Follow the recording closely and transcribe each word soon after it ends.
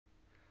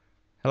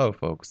Hello,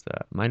 folks.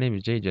 My name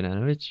is Jay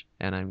Jananovich,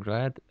 and I'm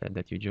glad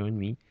that you joined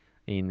me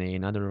in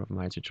another of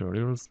my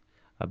tutorials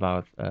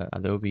about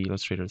Adobe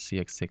Illustrator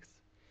CX6.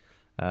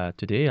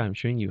 Today, I'm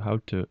showing you how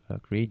to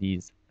create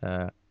these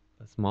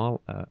small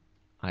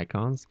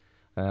icons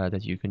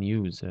that you can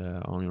use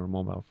on your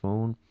mobile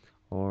phone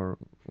or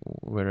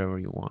wherever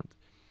you want.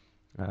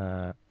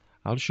 Uh,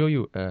 I'll show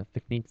you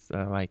techniques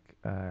like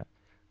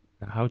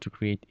how to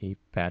create a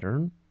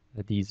pattern.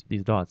 These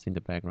dots in the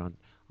background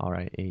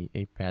are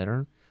a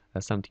pattern,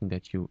 something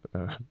that you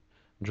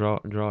draw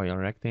a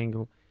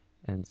rectangle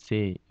and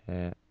say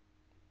uh,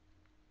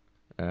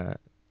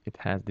 it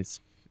has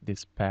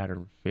this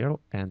pattern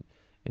fill, and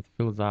it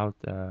fills out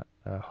a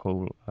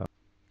whole.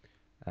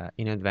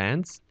 In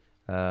advance,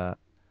 uh,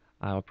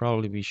 I'll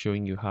probably be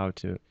showing you how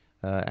to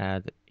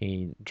add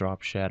a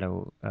drop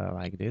shadow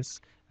like this,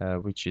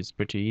 which is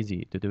pretty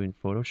easy to do in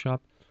Photoshop,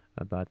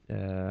 but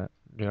there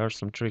are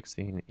some tricks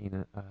in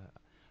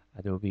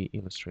Adobe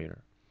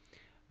Illustrator.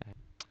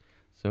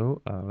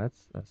 So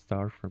let's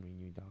start from a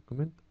new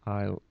document.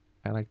 I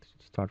like to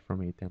start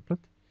from a template,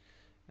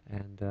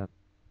 and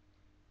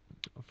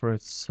for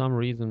some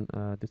reason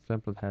this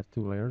template has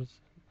two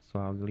layers, so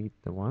I'll delete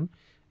the one,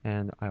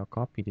 and I'll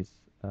copy this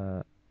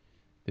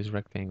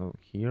rectangle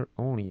here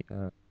only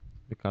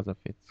because of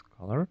its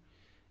color,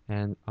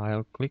 and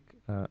I'll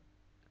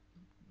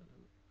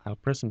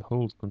press and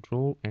hold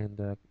Control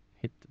and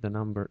hit the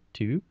number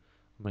 2 on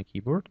my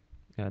keyboard.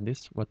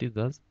 This what it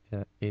does,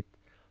 it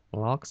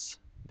locks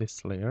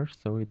this layer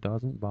so it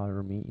doesn't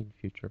bother me in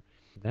future.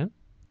 Then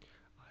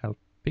I'll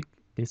pick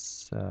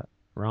this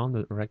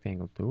rounded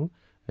rectangle tool.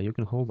 You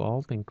can hold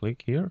Alt and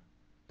click here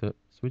to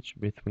switch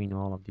between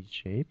all of these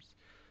shapes,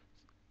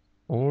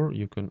 or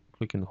you can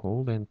click and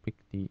hold and pick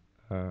the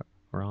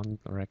round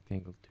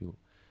rectangle tool.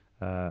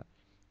 Uh,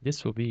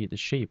 this will be the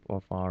shape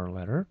of our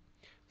letter,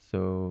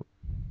 so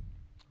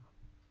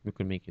you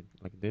can make it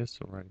like this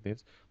or like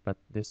this, but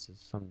this is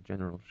some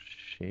general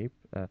shape,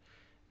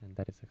 and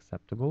that is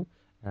acceptable,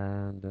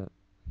 and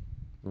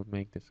we'll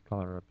make this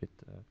color a bit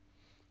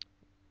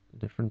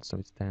different so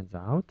it stands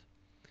out.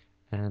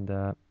 And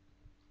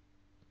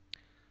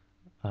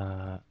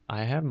I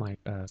have my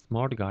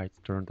smart guides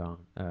turned on.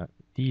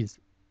 These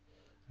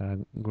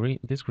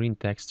this green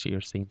text here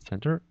saying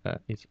center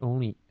is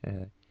only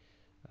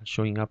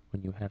showing up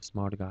when you have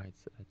smart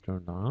guides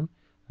turned on.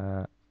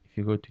 If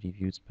you go to the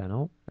view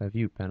panel,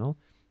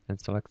 and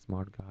select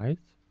smart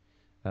guides,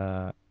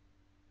 uh,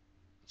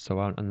 so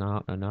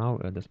now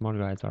the smart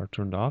guides are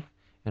turned off,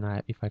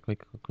 and if I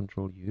click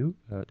Control U,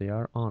 they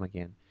are on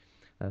again.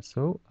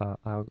 So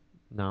I'll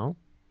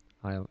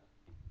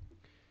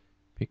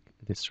pick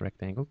this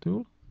rectangle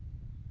tool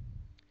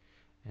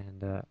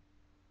and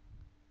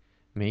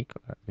make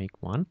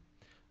one,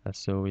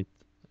 so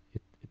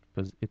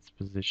its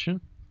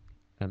position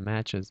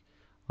matches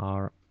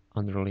our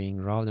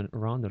underlying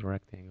rounded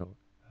rectangle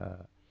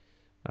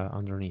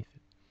underneath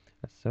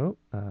it. So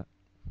the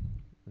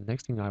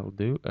next thing I will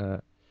do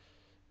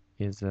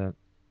is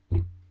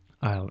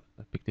I'll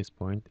pick this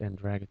point and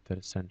drag it to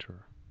the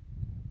center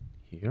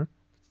here,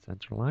 the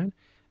center line,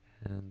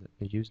 and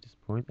use this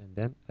point and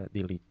then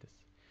delete this.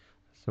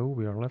 So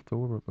we are left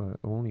over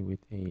only with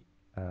a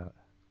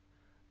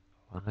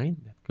line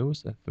that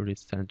goes through the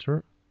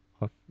center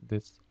of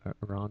this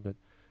rounded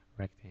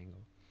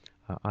rectangle.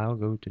 I'll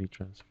go to the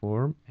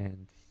transform,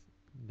 and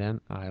then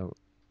I'll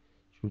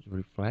choose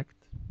reflect.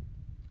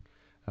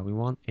 We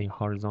want a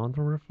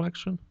horizontal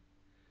reflection,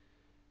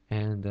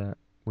 and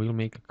we'll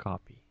make a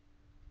copy.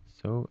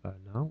 So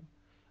now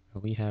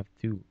we have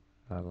two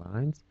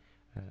lines.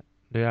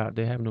 They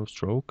have no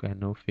stroke and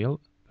no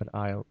fill, but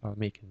I'll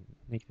make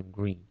them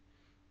green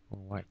or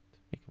white.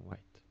 Make them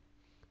white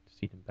to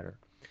see them better.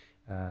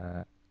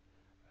 Uh,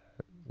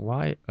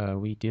 why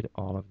we did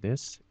all of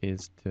this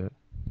is to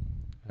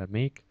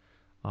make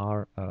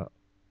our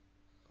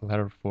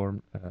letter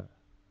form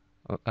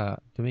to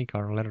make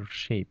our letter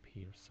shape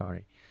here.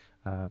 Sorry,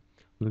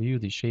 we'll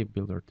use the shape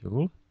builder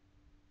tool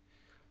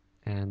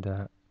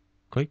and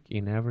click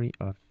in every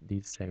of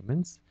these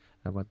segments.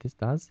 What this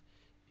does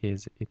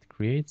is it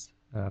creates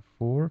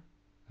four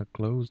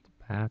closed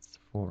paths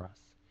for us.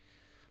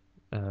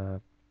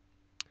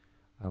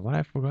 What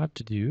I forgot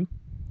to do,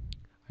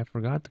 I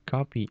forgot to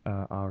copy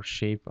our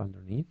shape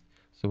underneath,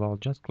 so I'll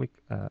just click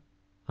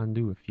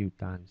undo a few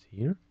times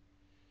here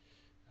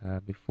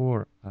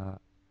before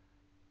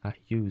I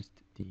used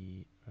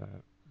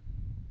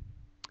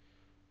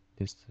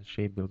this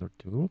shape builder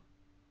tool.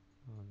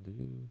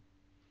 Undo,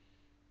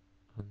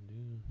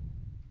 undo,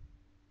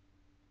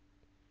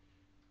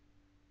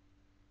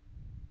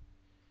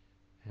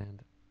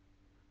 and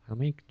I'll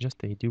make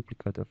just a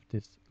duplicate of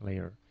this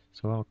layer.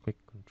 So I'll click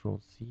Control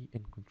C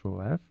and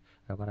Control F.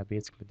 What I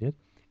basically did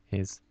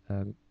is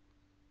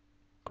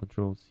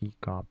Control C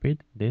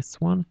copied this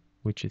one,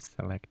 which is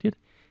selected,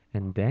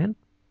 and then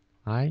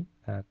I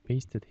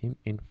pasted him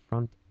in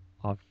front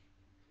of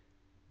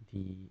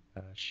the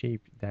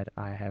shape that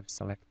I have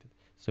selected.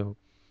 So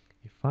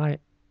if I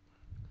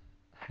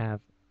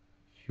have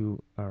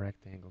few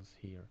rectangles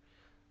here,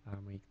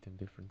 I'll make them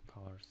different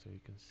colors so you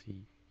can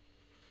see.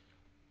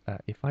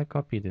 If I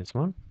copy this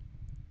one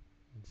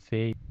and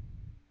say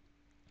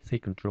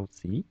Control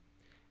C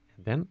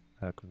and then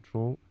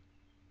Control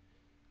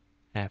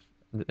F,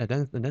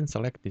 and then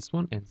select this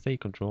one and say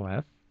Control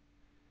F,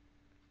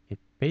 it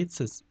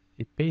pastes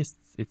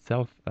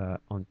itself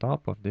on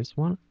top of this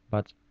one,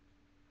 but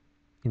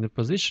in the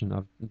position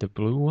of the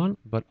blue one,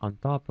 but on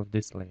top of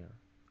this layer.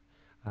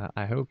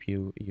 I hope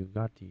you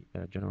got the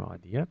general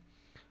idea.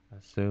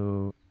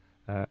 So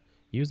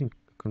using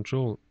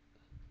Control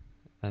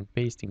and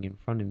pasting in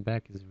front and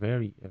back is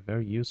very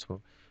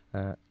useful.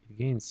 It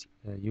gains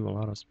you a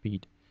lot of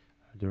speed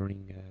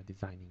during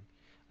designing.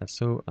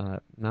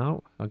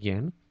 Now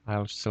again,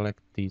 I'll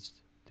select these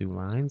two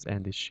lines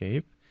and this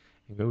shape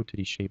and go to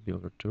the shape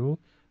builder tool.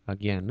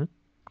 Again,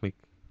 click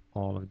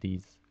all of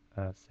these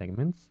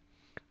segments,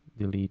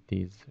 delete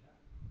these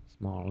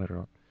small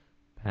little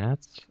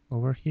paths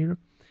over here,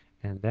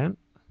 and then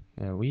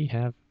we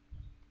have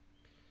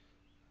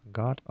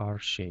got our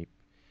shape.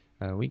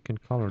 We can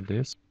color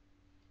this.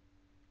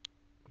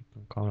 We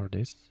can color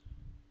this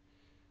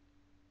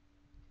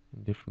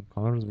in different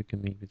colors. We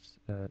can make this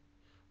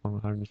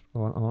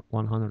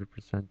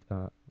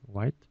 100%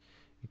 white.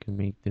 You can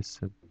make this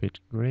a bit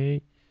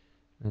gray,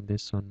 and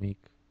this one make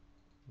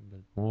a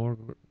bit more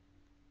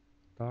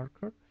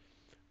darker.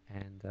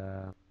 And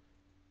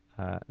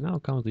now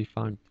comes the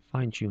fine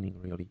tuning.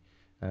 Really,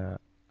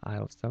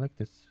 I'll select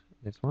this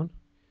one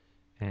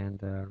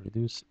and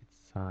reduce its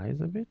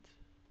size a bit,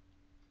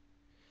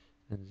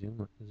 and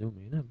zoom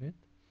in a bit,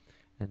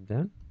 and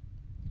then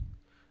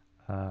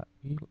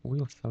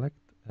we'll select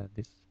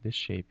this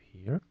shape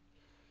here,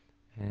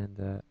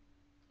 and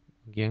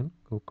again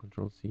go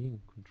Control C and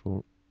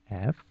Control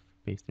F,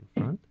 paste in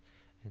front,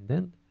 and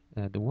then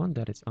the one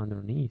that is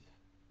underneath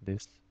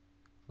this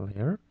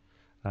layer,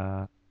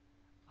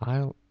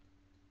 I'll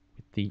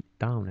with the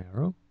down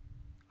arrow,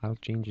 I'll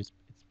change its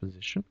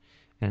position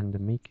and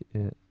make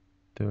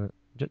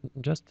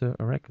just to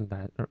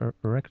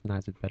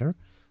recognize it better.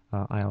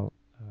 I'll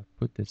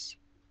put this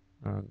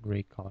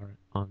gray color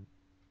on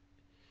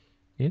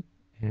it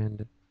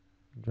and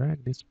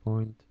drag this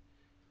point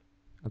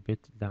a bit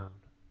down.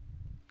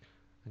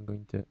 I'm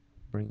going to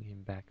bring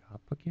him back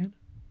up again,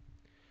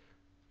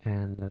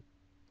 and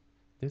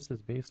this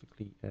is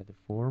basically the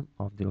form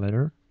of the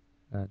letter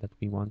that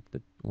we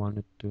wanted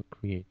to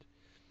create.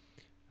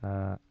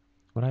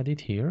 What I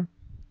did here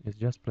is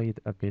just played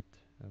a bit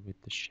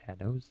with the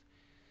shadows.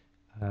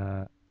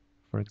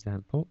 For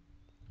example,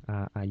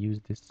 I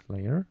used this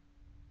layer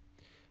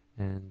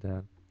and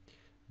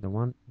the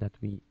one that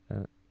we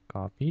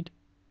copied,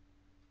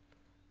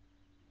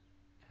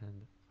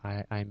 and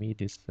I made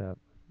this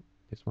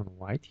one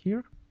white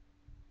here,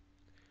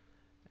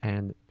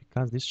 and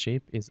because this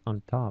shape is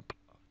on top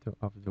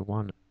of the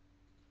one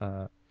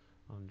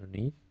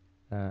underneath,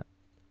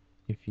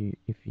 if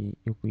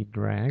we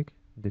drag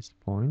this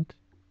point,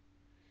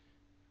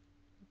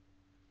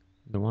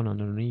 the one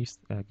underneath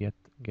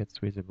gets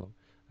visible.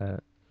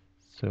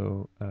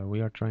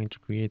 We are trying to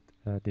create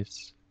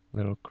this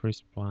little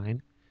crisp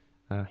line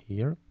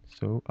here.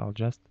 So I'll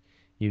just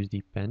use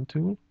the pen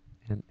tool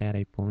and add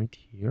a point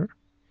here,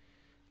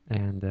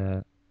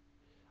 and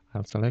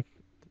I'll select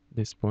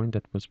this point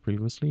that was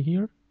previously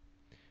here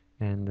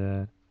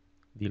and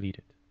delete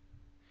it.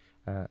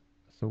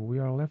 So we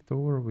are left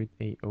over with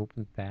a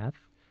open path.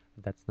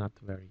 That's not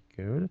very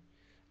good,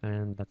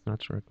 and that's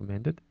not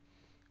recommended,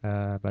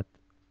 but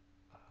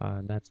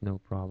that's no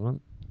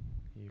problem.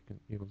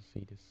 You will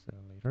see this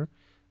later.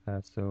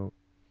 So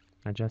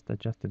I just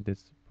adjusted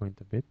this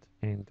point a bit,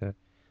 and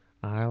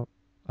I'll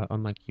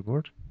on my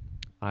keyboard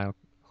I'll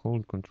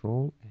hold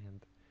Control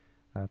and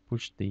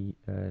push the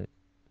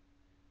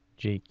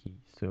J key.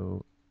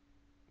 So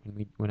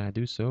when I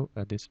do so,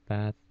 this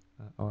path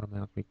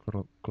automatically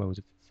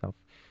closes itself.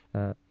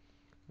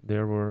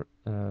 There were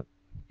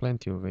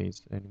plenty of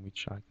ways in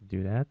which I could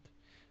do that.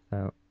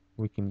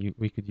 We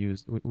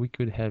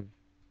could have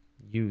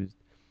used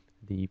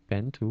the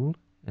pen tool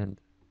and,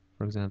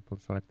 for example,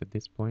 selected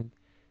this point,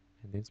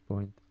 and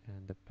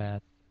the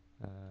path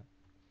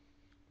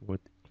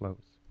would close.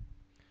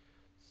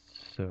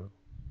 So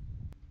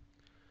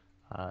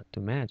to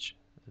match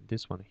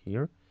this one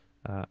here,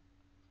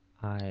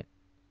 I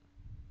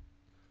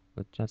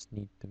would just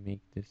need to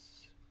make this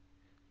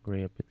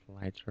gray a bit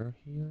lighter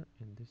here,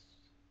 and this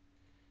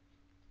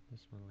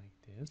one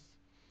like this,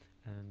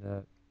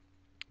 and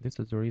this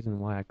is the reason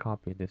why I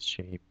copied this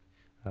shape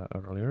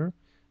earlier,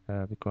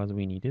 because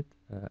we need it.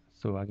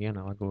 So again,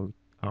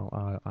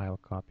 I'll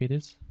copy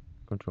this,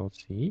 Control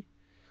C,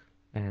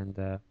 and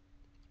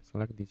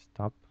select this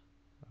top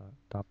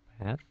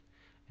path,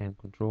 and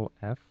Control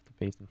F to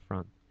paste in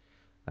front.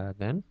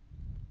 Then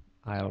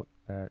I'll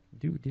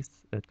do this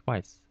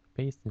twice,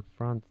 paste in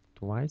front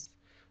twice.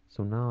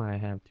 So now I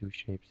have two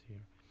shapes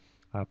here.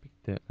 I'll pick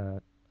the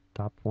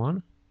top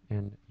one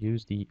and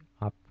use the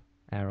up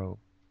arrow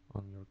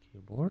on your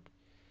keyboard.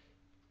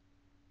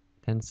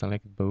 Then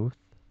select both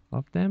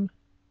of them,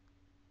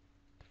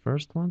 the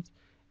first ones.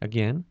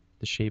 Again,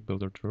 the shape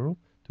builder tool,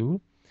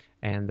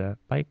 And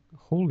by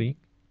holding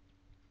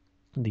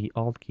the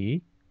Alt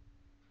key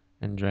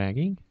and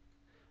dragging,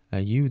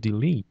 you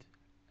delete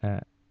uh,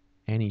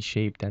 any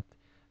shape that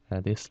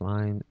this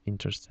line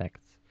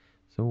intersects.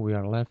 So we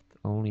are left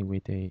only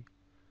with a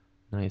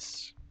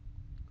nice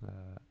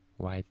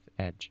white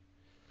edge.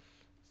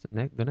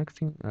 So the next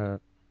thing uh,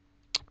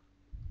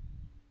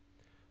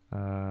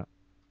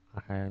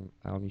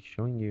 I'll be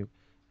showing you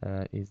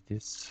is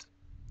this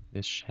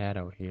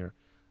shadow here.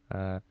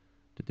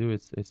 To do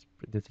it,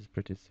 this is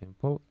pretty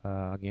simple.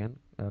 Again,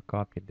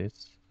 copy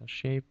this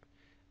shape,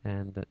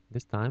 and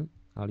this time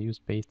I'll use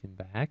paste in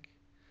back,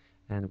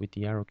 and with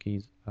the arrow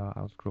keys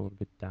I'll scroll a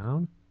bit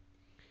down,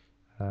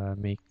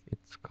 make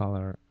its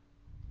color.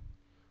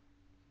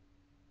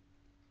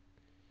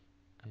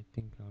 I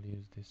think I'll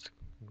use this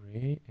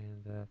gray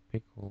and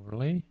pick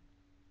overlay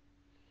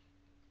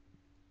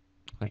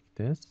like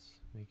this,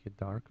 make it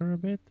darker a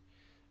bit,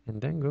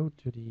 and then go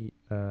to the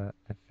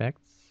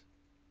effects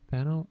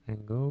panel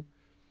and go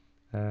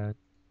I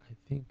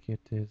think it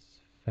is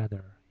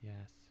feather,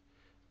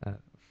 yes.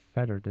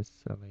 Feather this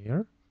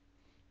layer.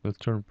 We'll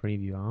turn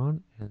preview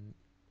on and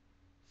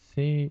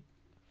say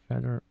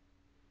feather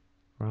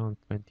around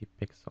 20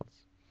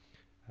 pixels.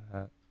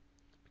 Uh,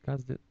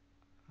 because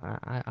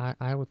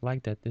I would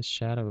like that this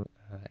shadow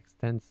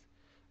extends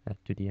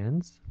to the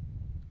ends.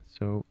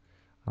 So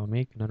I'll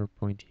make another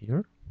point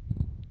here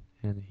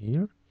and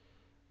here, and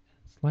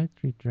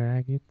slightly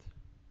drag it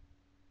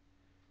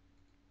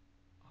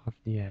off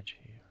the edge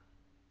here,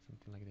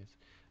 something like this,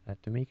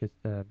 to make it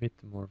a bit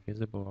more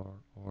visible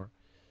or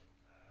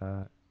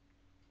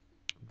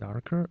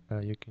darker.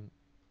 You can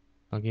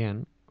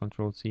again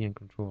Control C and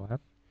Control F,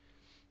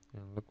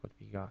 and look what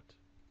we got.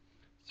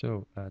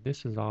 So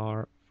this is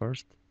our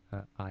first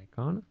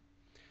icon,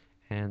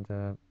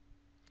 and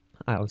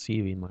I'll see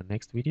you in my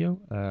next video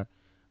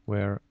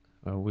where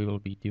we will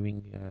be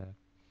doing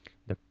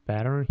the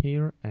pattern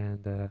here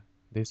and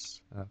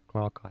this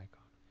clock icon.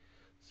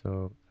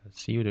 So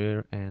see you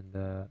there,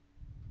 and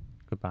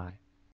goodbye.